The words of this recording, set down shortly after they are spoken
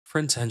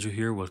Friends, Andrew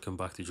here. Welcome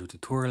back to Joe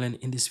Tutorial, and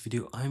in this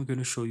video I'm going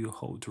to show you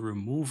how to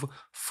remove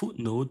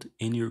footnote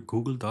in your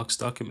Google Docs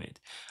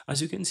document.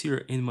 As you can see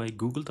here in my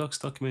Google Docs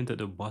document at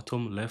the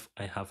bottom left,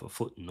 I have a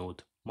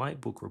footnote, my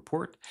book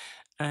report.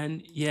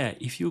 And yeah,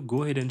 if you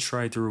go ahead and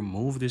try to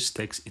remove this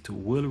text, it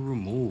will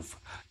remove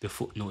the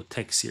footnote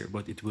text here,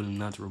 but it will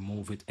not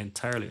remove it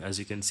entirely. As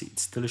you can see, it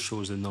still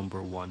shows the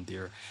number one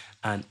there,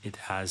 and it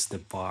has the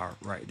bar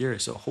right there.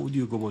 So how do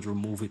you go about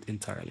remove it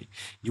entirely?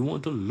 You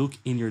want to look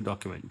in your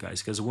document,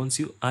 guys, because once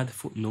you add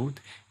footnote,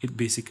 it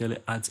basically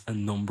adds a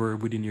number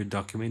within your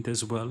document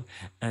as well,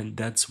 and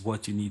that's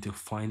what you need to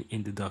find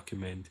in the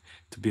document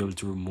to be able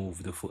to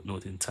remove the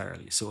footnote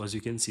entirely. So as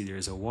you can see,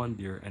 there's a one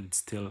there and it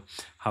still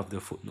have the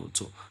footnote.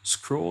 So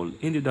scroll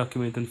in the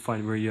document and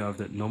find where you have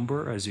that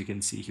number. As you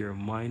can see here,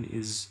 mine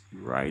is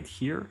right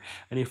here.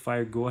 And if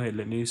I go ahead,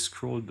 let me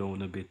scroll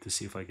down a bit to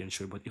see if I can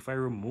show you. But if I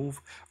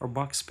remove or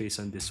backspace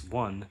on this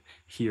one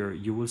here,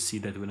 you will see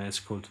that when I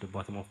scroll to the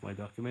bottom of my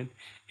document,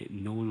 it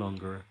no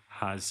longer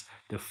has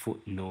the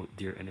footnote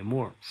there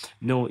anymore.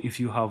 Now, if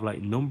you have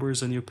like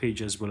numbers on your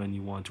page as well and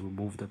you want to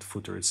remove that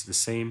footer, it's the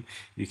same.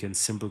 You can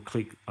simply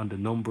click on the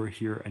number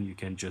here and you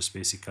can just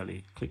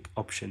basically click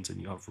options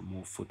and you have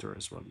remove footer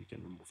as well. You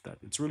can remove that.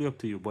 It's really up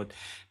to you, but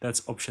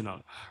that's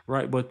optional,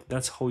 right? But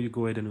that's how you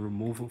go ahead and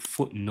remove a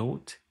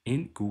footnote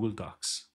in Google Docs.